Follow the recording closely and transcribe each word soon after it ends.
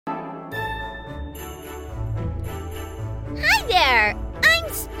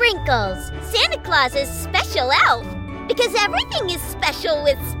Sprinkles, Santa Claus's special elf, because everything is special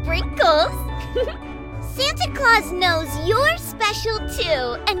with sprinkles. Santa Claus knows you're special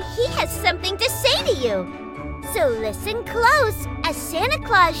too, and he has something to say to you. So listen close as Santa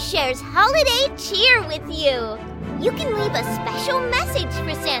Claus shares holiday cheer with you. You can leave a special message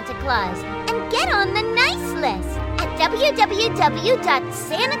for Santa Claus and get on the nice list at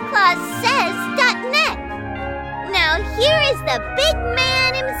www.santaclaussays.net. Now here is the big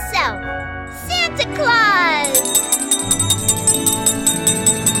man himself, Santa Claus!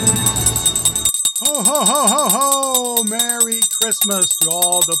 Ho, ho, ho, ho, ho! Merry Christmas to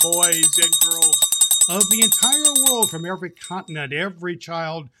all the boys and girls of the entire world from every continent. Every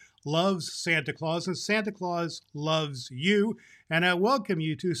child loves Santa Claus, and Santa Claus loves you. And I welcome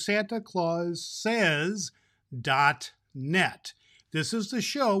you to SantaClausSays.net. This is the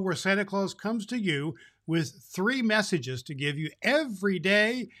show where Santa Claus comes to you with 3 messages to give you every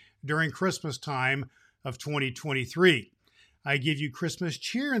day during Christmas time of 2023. I give you Christmas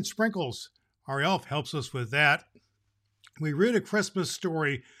cheer and sprinkles. Our elf helps us with that. We read a Christmas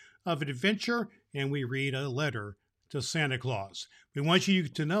story of adventure, and we read a letter to Santa Claus. We want you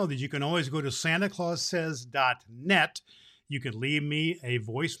to know that you can always go to SantaClausSays.net. You can leave me a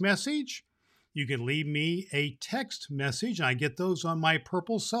voice message. You can leave me a text message. I get those on my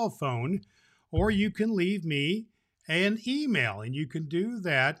purple cell phone. Or you can leave me an email, and you can do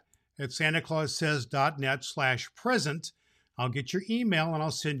that at SantaClausSays.net/present. I'll get your email, and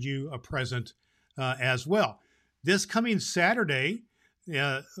I'll send you a present as well. This coming Saturday,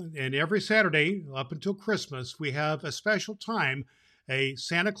 and every Saturday up until Christmas, we have a special time, a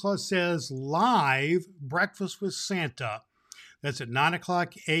Santa Claus Says Live Breakfast with Santa. That's at 9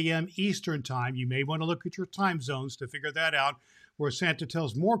 o'clock a.m. Eastern Time. You may want to look at your time zones to figure that out, where Santa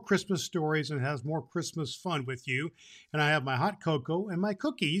tells more Christmas stories and has more Christmas fun with you. And I have my hot cocoa and my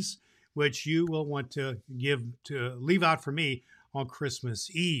cookies, which you will want to leave out for me on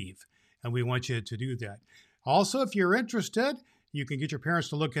Christmas Eve. And we want you to do that. Also, if you're interested, you can get your parents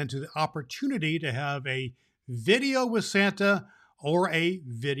to look into the opportunity to have a video with Santa or a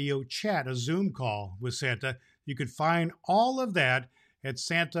video chat, a Zoom call with Santa. You can find all of that at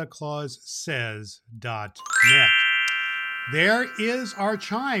SantaClausSays.net. There is our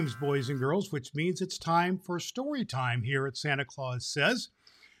chimes, boys and girls, which means it's time for story time here at Santa Claus Says.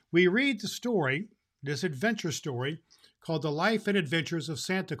 We read the story, this adventure story, called The Life and Adventures of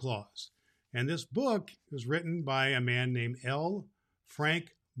Santa Claus. And this book is written by a man named L.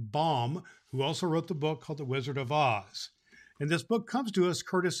 Frank Baum, who also wrote the book called The Wizard of Oz. And this book comes to us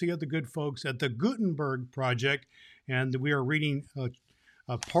courtesy of the good folks at the Gutenberg Project, and we are reading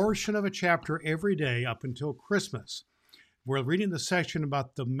a portion of a chapter every day up until Christmas. We're reading the section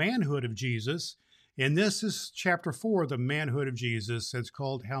about the manhood of Jesus, and this is chapter 4, the manhood of Jesus. It's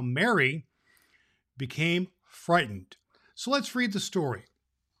called How Mayrie Became Frightened. So let's read the story.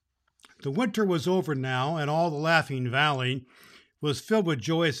 The winter was over now, and all the Laughing Valley was filled with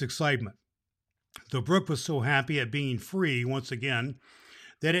joyous excitement. The brook was so happy at being free once again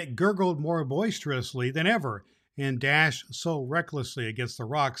that it gurgled more boisterously than ever and dashed so recklessly against the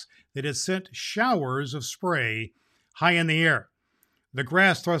rocks that it sent showers of spray high in the air. The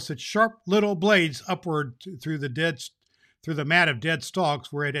grass thrust its sharp little blades upward through the mat of dead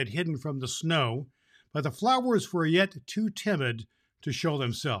stalks where it had hidden from the snow, but the flowers were yet too timid to show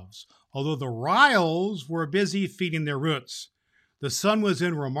themselves, although the ryls were busy feeding their roots. The sun was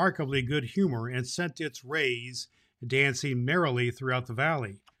in remarkably good humor and sent its rays dancing merrily throughout the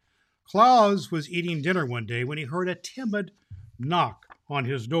valley. Claus was eating dinner one day when he heard a timid knock on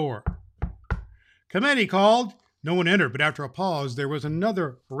his door. "Come in," he called. No one entered, but after a pause, there was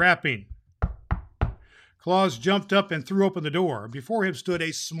another rapping. Claus jumped up and threw open the door. Before him stood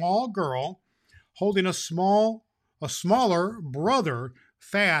a small girl holding a smaller brother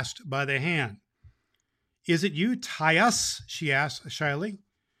fast by the hand. "Is it you, Tias?" she asked shyly.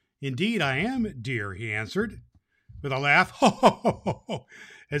 "Indeed I am, dear," he answered, with a laugh, ho, ho, ho, ho, ho,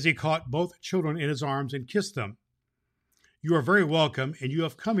 as he caught both children in his arms and kissed them. "You are very welcome, and you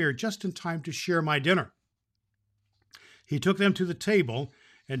have come here just in time to share my dinner." He took them to the table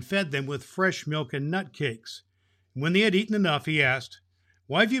and fed them with fresh milk and nut cakes. When they had eaten enough, he asked,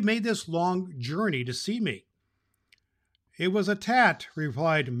 "Why have you made this long journey to see me?" "It was a tat,"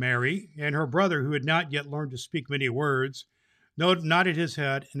 replied Mayrie, and her brother, who had not yet learned to speak many words, nodded his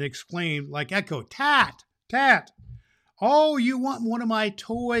head and exclaimed like echo, "Tat! Tat!" "Oh, you want one of my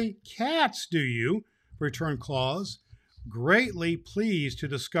toy cats, do you?" returned Claus, greatly pleased to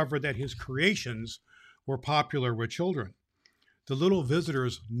discover that his creations were popular with children. The little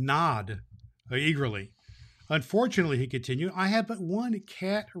visitors nod eagerly. Unfortunately, he continued, I have but one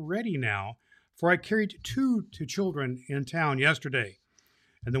cat ready now, for I carried two to children in town yesterday.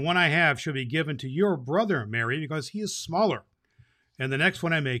 And the one I have shall be given to your brother, Mayrie, because he is smaller. And the next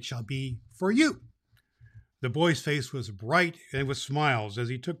one I make shall be for you. The boy's face was bright and with smiles as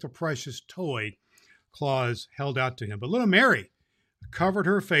he took the precious toy Claus held out to him. But little Mayrie covered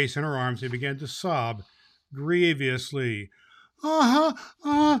her face in her arms and began to sob grievously.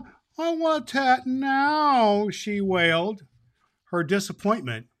 I want that now, she wailed. Her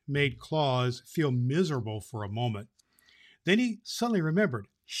disappointment made Claus feel miserable for a moment. Then he suddenly remembered.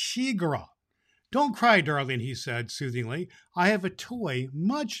 Shigra. Don't cry, darling, he said soothingly. I have a toy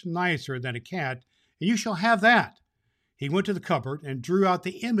much nicer than a cat, and you shall have that. He went to the cupboard and drew out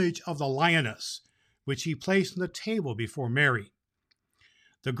the image of the lioness, which he placed on the table before Mayrie.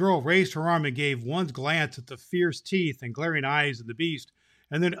 The girl raised her arm and gave one glance at the fierce teeth and glaring eyes of the beast,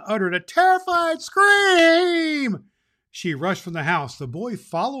 and then uttered a terrified scream. She rushed from the house. The boy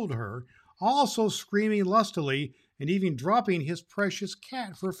followed her, also screaming lustily and even dropping his precious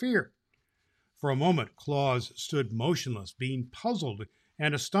cat for fear. For a moment, Claus stood motionless, being puzzled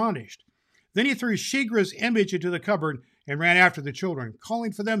and astonished. Then he threw Shigra's image into the cupboard and ran after the children,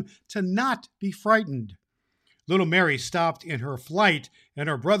 calling for them to not be frightened. Little Mayrie stopped in her flight, and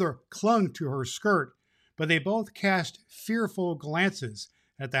her brother clung to her skirt, but they both cast fearful glances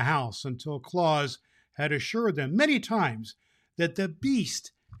at the house until Claus had assured them many times that the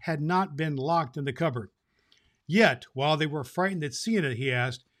beast had not been locked in the cupboard. Yet, while they were frightened at seeing it, he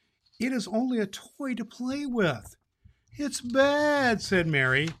asked, It is only a toy to play with. It's bad, said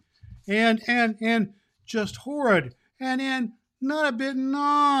Mayrie, and just horrid, and not a bit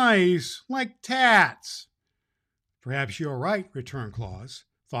nice, like tats. Perhaps you are right, returned Claus,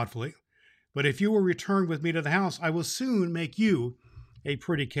 thoughtfully. But if you will return with me to the house, I will soon make you a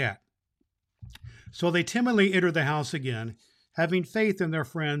pretty cat. So they timidly entered the house again, having faith in their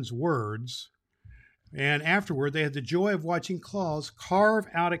friend's words. And afterward, they had the joy of watching Claus carve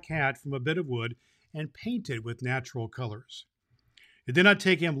out a cat from a bit of wood and paint it with natural colors. It did not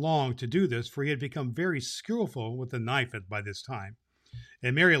take him long to do this, for he had become very skillful with the knife by this time.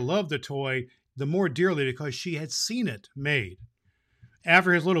 And Mayrie loved the toy the more dearly because she had seen it made.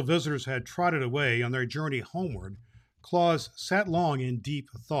 After his little visitors had trotted away on their journey homeward, Claus sat long in deep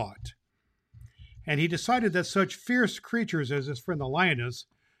thought. And he decided that such fierce creatures as his friend the lioness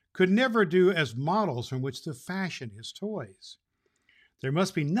could never do as models from which to fashion his toys. There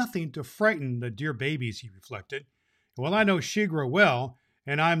must be nothing to frighten the dear babies, he reflected. And while I know Shigra well,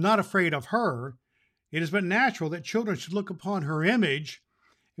 and I am not afraid of her, it is but natural that children should look upon her image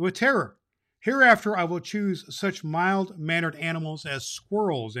with terror. Hereafter I will choose such mild-mannered animals as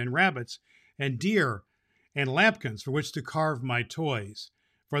squirrels and rabbits and deer and lambkins for which to carve my toys,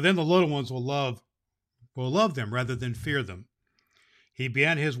 for then the little ones will love them rather than fear them. He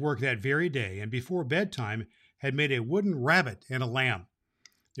began his work that very day, and before bedtime had made a wooden rabbit and a lamb.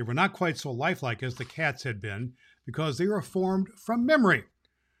 They were not quite so lifelike as the cats had been, because they were formed from memory,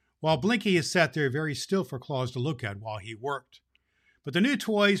 while Blinky sat there very still for Claus to look at while he worked. But the new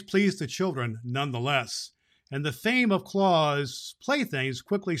toys pleased the children nonetheless, and the fame of Claus' playthings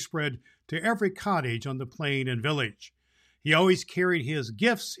quickly spread to every cottage on the plain and village. He always carried his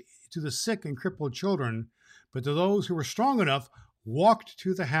gifts to the sick and crippled children, but to those who were strong enough, walked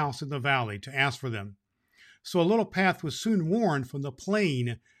to the house in the valley to ask for them. So a little path was soon worn from the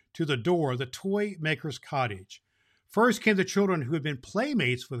plain to the door of the toy maker's cottage. First came the children who had been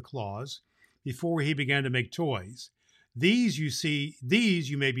playmates with Claus before he began to make toys. These,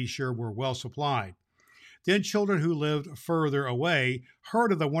 you may be sure, were well supplied. Then children who lived further away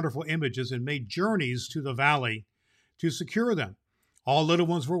heard of the wonderful images and made journeys to the valley to secure them. All little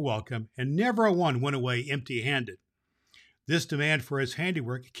ones were welcome, and never a one went away empty-handed. This demand for his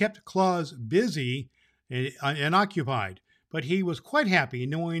handiwork kept Claus busy and occupied, but he was quite happy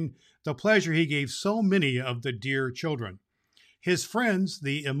knowing the pleasure he gave so many of the dear children. His friends,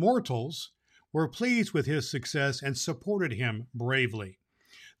 the immortals, were pleased with his success and supported him bravely.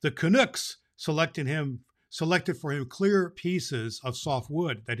 The Canucks selected for him clear pieces of soft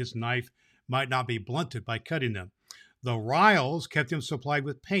wood that his knife might not be blunted by cutting them. The Riles kept him supplied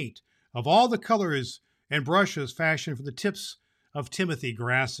with paint of all the colors and brushes fashioned from the tips of timothy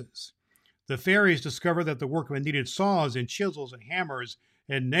grasses. The fairies discovered that the workmen needed saws and chisels and hammers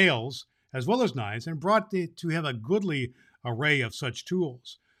and nails, as well as knives, and brought to him a goodly array of such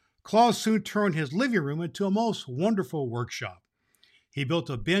tools. Claus soon turned his living room into a most wonderful workshop. He built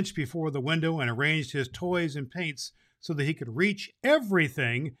a bench before the window and arranged his toys and paints so that he could reach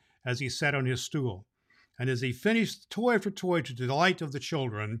everything as he sat on his stool. And as he finished toy after toy to the delight of the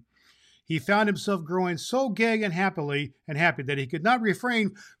children, he found himself growing so gay and happy that he could not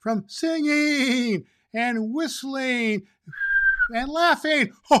refrain from singing and whistling and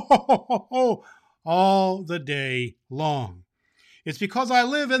laughing all the day long. It's because I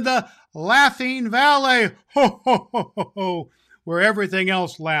live in the Laughing Valley, where everything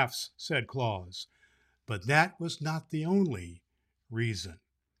else laughs, said Claus. But that was not the only reason.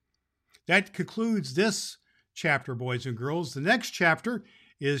 That concludes this chapter, boys and girls. The next chapter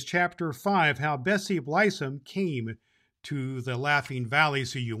is chapter 5, how Bessie Blysom came to the Laughing Valley.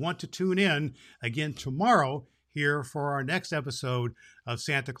 So you want to tune in again tomorrow here for our next episode of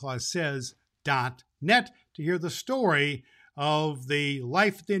SantaClausSays.net to hear the story of the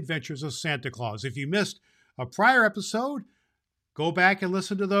life and the adventures of Santa Claus. If you missed a prior episode, go back and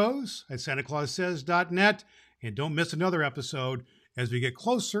listen to those at SantaClausSays.net, and don't miss another episode as we get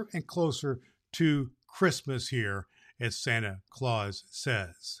closer and closer to Christmas here at Santa Claus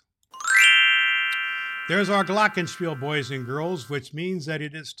Says. There's our glockenspiel, boys and girls, which means that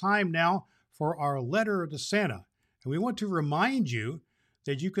it is time now for our letter to Santa. And we want to remind you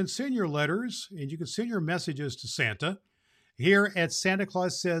that you can send your letters and you can send your messages to Santa here at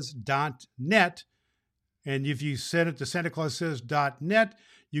SantaClausSays.net. And if you send it to SantaClausSays.net,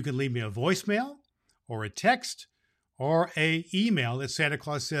 you can leave me a voicemail or a text or an email at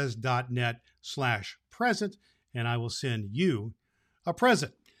SantaClausSays.net/present, and I will send you a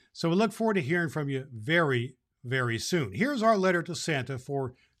present. So we look forward to hearing from you very, very soon. Here's our letter to Santa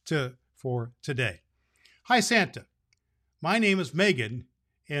for today. Hi, Santa. My name is Megan,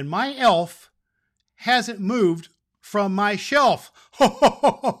 and my elf hasn't moved from my shelf. Ho, ho,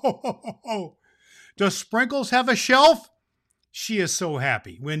 ho, ho, ho, ho. Does Sprinkles have a shelf? She is so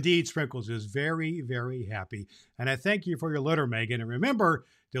happy. Indeed, Sprinkles is very, very happy. And I thank you for your letter, Megan. And remember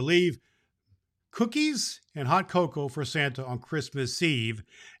to leave cookies and hot cocoa for Santa on Christmas Eve.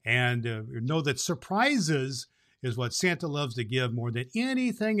 And know that surprises is what Santa loves to give more than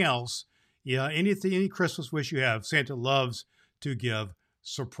anything else. Yeah, any Christmas wish you have, Santa loves to give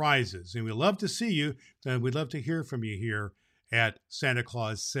surprises. And we love to see you, and we'd love to hear from you here at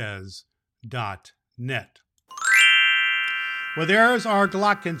SantaClausSays.net. Well, there's our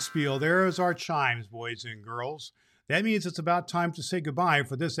glockenspiel. There's our chimes, boys and girls. That means it's about time to say goodbye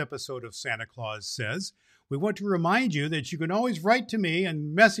for this episode of Santa Claus Says. We want to remind you that you can always write to me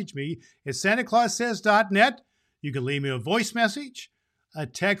and message me at SantaClausSays.net. You can leave me a voice message, a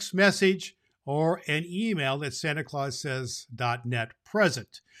text message, or an email at SantaClausSays.net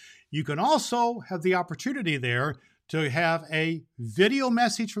present. You can also have the opportunity there to have a video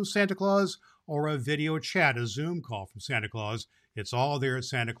message from Santa Claus or a video chat, a Zoom call from Santa Claus. It's all there at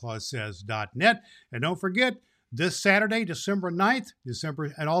SantaClausSays.net. And don't forget, this Saturday, December 9th,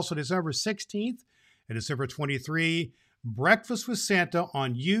 and also December 16th and December 23, Breakfast with Santa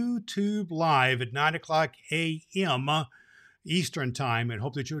on YouTube Live at 9 o'clock a.m. Eastern Time, and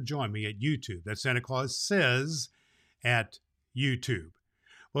hope that you'll join me at YouTube. That's Santa Claus Says at YouTube.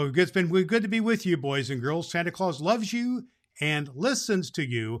 Well, it's been good to be with you, boys and girls. Santa Claus loves you and listens to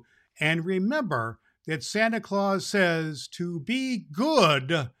you. And remember that Santa Claus says to be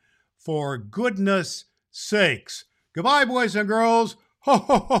good for goodness sakes. Goodbye, boys and girls. Ho,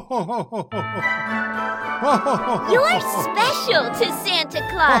 ho, ho, ho, ho, ho, ho. Ho, ho, ho, ho. You're special to Santa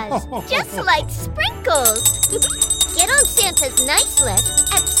Claus, just like Sprinkles. Get on Santa's nice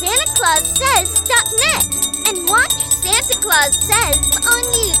list at SantaClausSays.net and watch Santa Claus Says on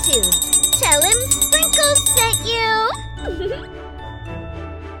YouTube. Tell him Sprinkles sent you.